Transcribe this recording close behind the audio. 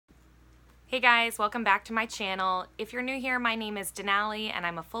Hey guys, welcome back to my channel. If you're new here, my name is Denali and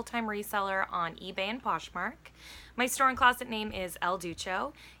I'm a full-time reseller on eBay and Poshmark. My store and closet name is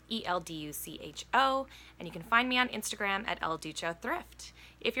DUCHO, E-L-D-U-C-H-O, and you can find me on Instagram at DUCHO Thrift.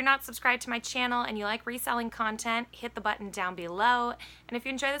 If you're not subscribed to my channel and you like reselling content, hit the button down below. And if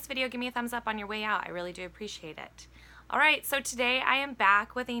you enjoy this video, give me a thumbs up on your way out. I really do appreciate it. Alright, so today I am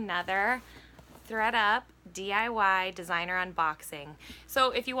back with another Thredup DIY designer unboxing.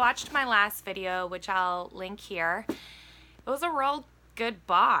 So if you watched my last video, which I'll link here, it was a real good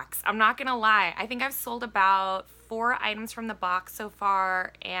box. I'm not gonna lie. I think I've sold about 4 items from the box so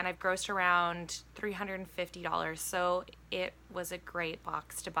far and I've grossed around $350. So it was a great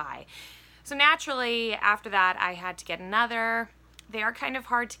box to buy. So naturally after that I had to get another. They are kind of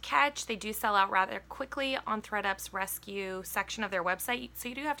hard to catch. They do sell out rather quickly on Thredup's rescue section of their website, so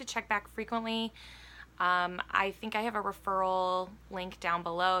you do have to check back frequently. I think I have a referral link down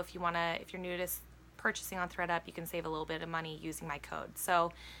below if you're new to purchasing on Thredup, you can save a little bit of money using my code.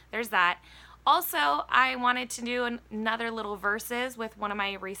 So there's that. Also, I wanted to do another little versus with one of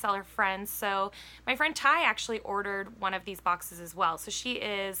my reseller friends. So my friend Ty actually ordered one of these boxes as well. So she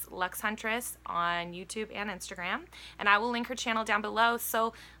is Lux Huntress on YouTube and Instagram, and I will link her channel down below.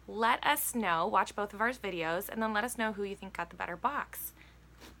 So let us know, watch both of our videos, and then let us know who you think got the better box.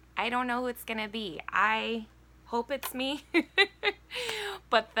 I don't know who it's gonna be. I hope it's me,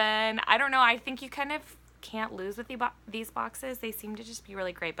 but then I don't know. I think you kind of can't lose with these boxes. They seem to just be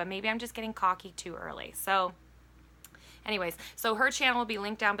really great, but maybe I'm just getting cocky too early. So anyways, so her channel will be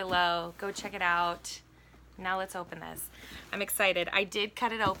linked down below. Go check it out. Now let's open this. I'm excited. I did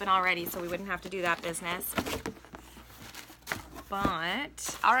cut it open already, so we wouldn't have to do that business.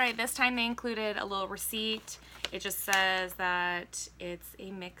 But all right, this time they included a little receipt. It just says that it's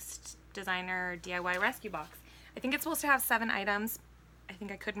a mixed designer DIY rescue box. I think it's supposed to have 7 items. I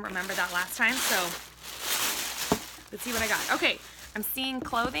think I couldn't remember that last time, so let's see what I got. Okay, I'm seeing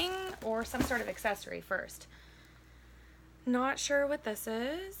clothing or some sort of accessory first. Not sure what this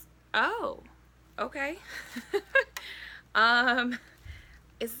is. Oh, okay. What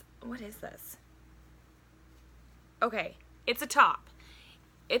is this? Okay, it's a top.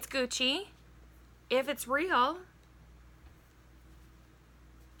 It's Gucci. If it's real,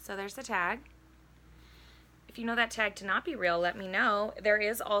 so there's the tag. If you know that tag to not be real, let me know. There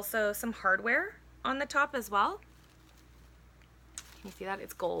is also some hardware on the top as well. Can you see that?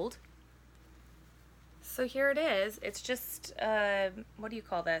 It's gold. So here it is. It's just, what do you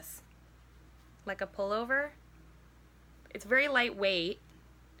call this? Like a pullover? It's very lightweight.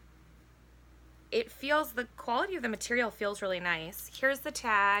 It feels, the quality of the material feels really nice. Here's the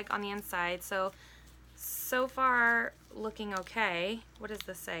tag on the inside. So far looking okay. What does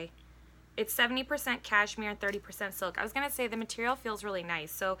this say? It's 70% cashmere and 30% silk. I was gonna say the material feels really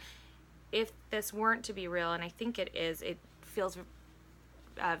nice. So if this weren't to be real, and I think it is, it feels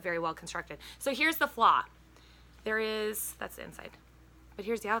very well constructed. So here's the flaw. That's the inside. But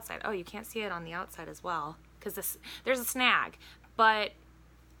here's the outside. Oh, you can't see it on the outside as well because there's a snag, but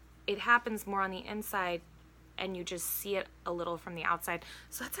it happens more on the inside and you just see it a little from the outside.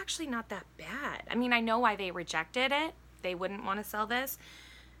 So that's actually not that bad. I mean, I know why they rejected it. They wouldn't want to sell this,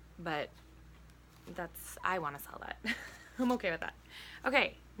 but I want to sell that. I'm okay with that.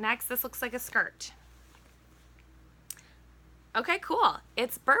 Okay, next, this looks like a skirt. Okay, cool.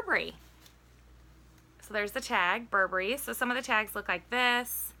 It's Burberry. So there's the tag, Burberry. So some of the tags look like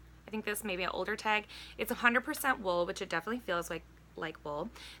this. I think this may be an older tag. It's 100% wool, which it definitely feels like wool.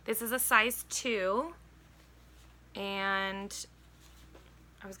 This is a size 2. And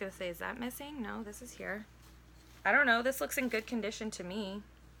I was gonna say, is that missing? No, this is here. I don't know. This looks in good condition to me.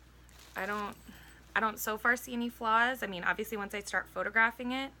 I don't so far see any flaws. I mean, obviously once I start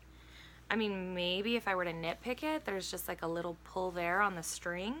photographing it, I mean, maybe if I were to nitpick it, there's just like a little pull there on the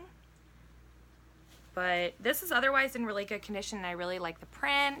string. But this is otherwise in really good condition and I really like the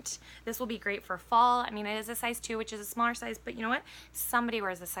print. This will be great for fall. I mean, it is a size 2, which is a smaller size, but you know what? Somebody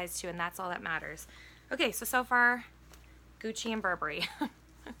wears a size 2 and that's all that matters. Okay, so far, Gucci and Burberry.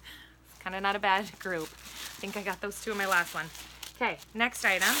 It's kind of not a bad group. I think I got those 2 in my last one. Okay, next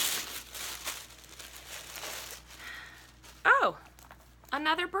item. Oh,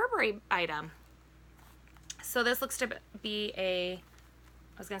 another Burberry item. So this looks to be I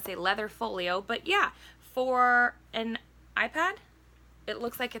was gonna say leather folio, but yeah, for an iPad, it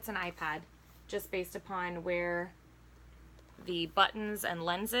looks like it's an iPad, just based upon where the buttons and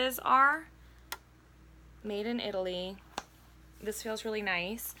lenses are. Made in Italy. This feels really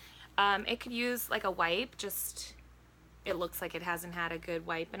nice. It could use like a wipe, just it looks like it hasn't had a good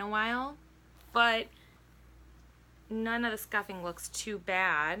wipe in a while, but none of the scuffing looks too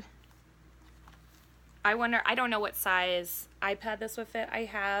bad. I wonder, I don't know what size iPad this would fit.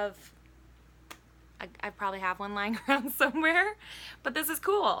 I probably have one lying around somewhere, but this is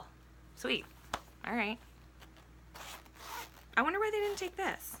cool. Sweet. All right. I wonder why they didn't take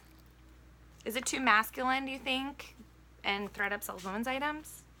this. Is it too masculine, do you think? And Thredup sells women's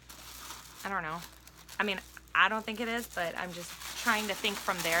items? I don't know. I mean, I don't think it is, but I'm just trying to think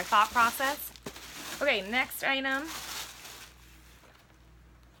from their thought process. Okay, next item.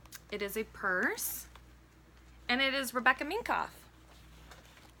 It is a purse, and it is Rebecca Minkoff.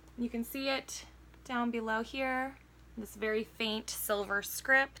 You can see it down below here. This very faint silver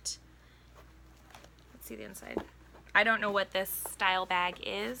script. Let's see the inside. I don't know what this style bag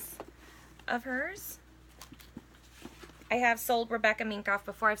is of hers. I have sold Rebecca Minkoff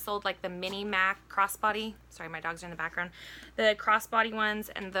before. I've sold like the Mini Mac crossbody. Sorry, my dogs are in the background. The crossbody ones,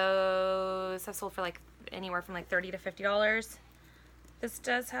 and those have sold for like anywhere from like $30 to $50. This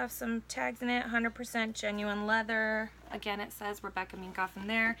does have some tags in it, 100% genuine leather. Again, it says Rebecca Minkoff in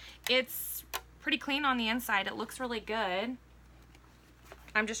there. It's pretty clean on the inside. It looks really good.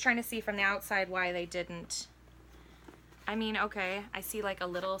 I'm just trying to see from the outside why they didn't. I mean, okay, I see like a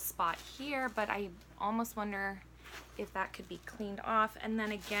little spot here, but I almost wonder if that could be cleaned off. And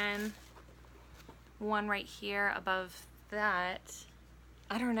then again, one right here above that.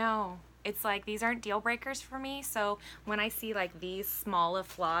 I don't know. It's like these aren't deal breakers for me, so when I see like these small of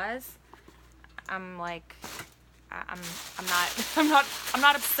flaws, I'm like, I'm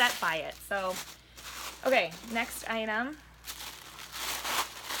not upset by it. So, okay, next item.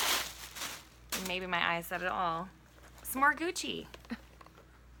 Maybe my eyes said it all. Some more Gucci.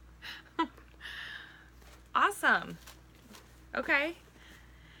 Awesome. Okay.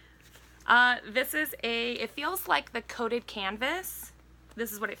 This is it feels like the coated canvas.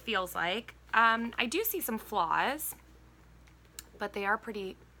 This is what it feels like. I do see some flaws, but they are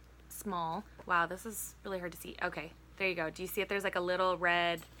pretty small. Wow, this is really hard to see. Okay, there you go. Do you see it? There's like a little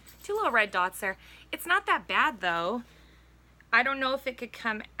red, two little red dots there. It's not that bad though. I don't know if it could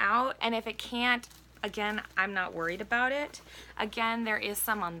come out, and if it can't, again, I'm not worried about it. Again, there is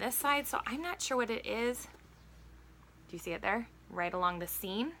some on this side, so I'm not sure what it is. Do you see it there? Right along the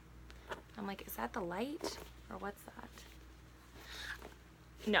seam. I'm like, is that the light or what's that?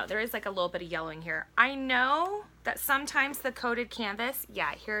 No, there is like a little bit of yellowing here. I know that sometimes the coated canvas,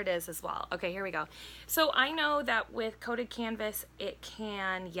 yeah, here it is as well. Okay, here we go. So I know that with coated canvas, it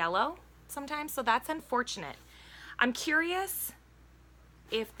can yellow sometimes, so that's unfortunate. I'm curious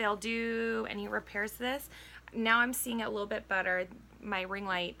if they'll do any repairs to this. Now I'm seeing it a little bit better. My ring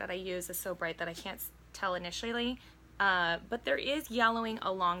light that I use is so bright that I can't tell initially, but there is yellowing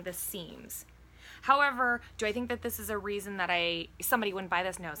along the seams. However, do I think that this is a reason that somebody wouldn't buy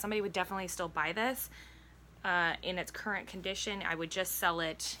this? No, somebody would definitely still buy this in its current condition. I would just sell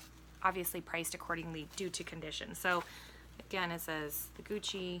it, obviously priced accordingly due to condition. So again, it says the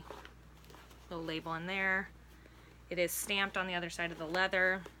Gucci, little label in there. It is stamped on the other side of the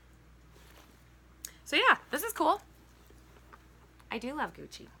leather. So yeah, this is cool. I do love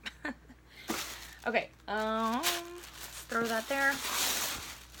Gucci. Okay, throw that there.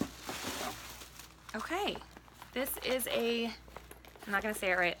 Okay, this is a, I'm not gonna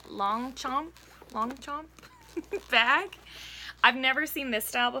say it right, long chomp bag. I've never seen this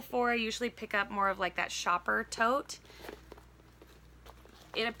style before. I usually pick up more of like that shopper tote.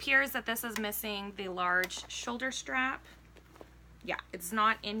 It appears that this is missing the large shoulder strap. Yeah, it's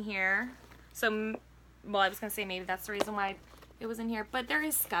not in here. So, well, I was gonna say maybe that's the reason why it was in here, but there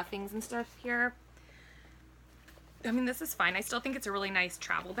is scuffings and stuff here. I mean, this is fine. I still think it's a really nice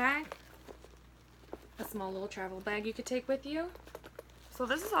travel bag. A small little travel bag you could take with you. So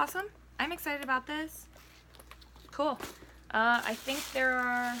this is awesome. I'm excited about this. Cool. I think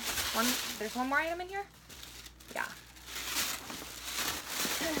there's one more item in here. Yeah.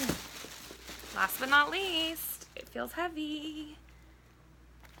 Last but not least, it feels heavy.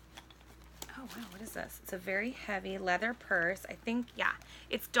 Oh wow, what is this? It's a very heavy leather purse. I think, yeah,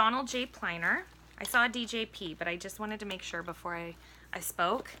 it's Donald J. Pliner. I saw a DJP, but I just wanted to make sure before I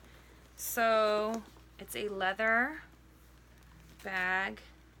spoke. So it's a leather bag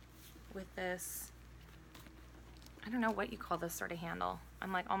with this, I don't know what you call this sort of handle.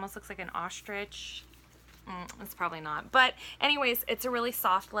 I'm like, almost looks like an ostrich. It's probably not. But anyways, it's a really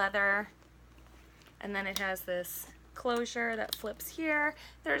soft leather. And then it has this closure that flips here.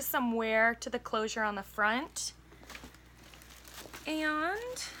 There's some wear to the closure on the front.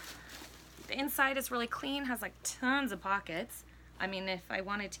 And the inside is really clean, has like tons of pockets. I mean, if I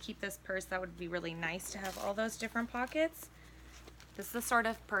wanted to keep this purse, that would be really nice to have all those different pockets. This is the sort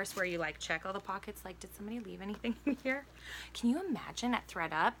of purse where you like check all the pockets, like did somebody leave anything in here? Can you imagine at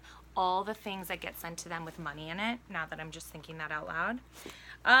Thredup all the things that get sent to them with money in it, now that I'm just thinking that out loud?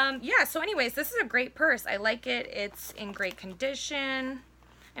 Yeah, so anyways, this is a great purse. I like it. It's in great condition.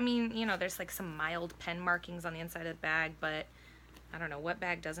 I mean, you know, there's like some mild pen markings on the inside of the bag, but I don't know what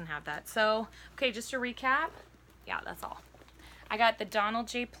bag doesn't have that. So, okay, just to recap, yeah, that's all. I got the Donald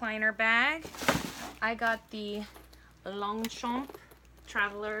J. Pliner bag. I got the Longchamp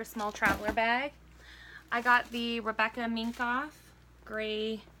traveler, small traveler bag. I got the Rebecca Minkoff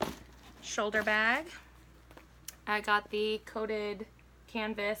gray shoulder bag. I got the coated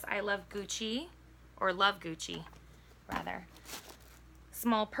canvas I Love Gucci, or Love Gucci, rather.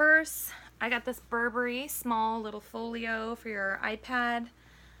 Small purse. I got this Burberry small little folio for your iPad.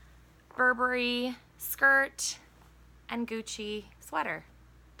 Burberry skirt and Gucci sweater.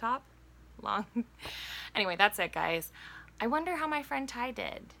 Top, long. Anyway, that's it, guys. I wonder how my friend Ty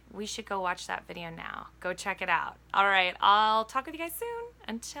did. We should go watch that video now. Go check it out. All right, I'll talk with you guys soon.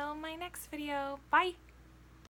 Until my next video. Bye.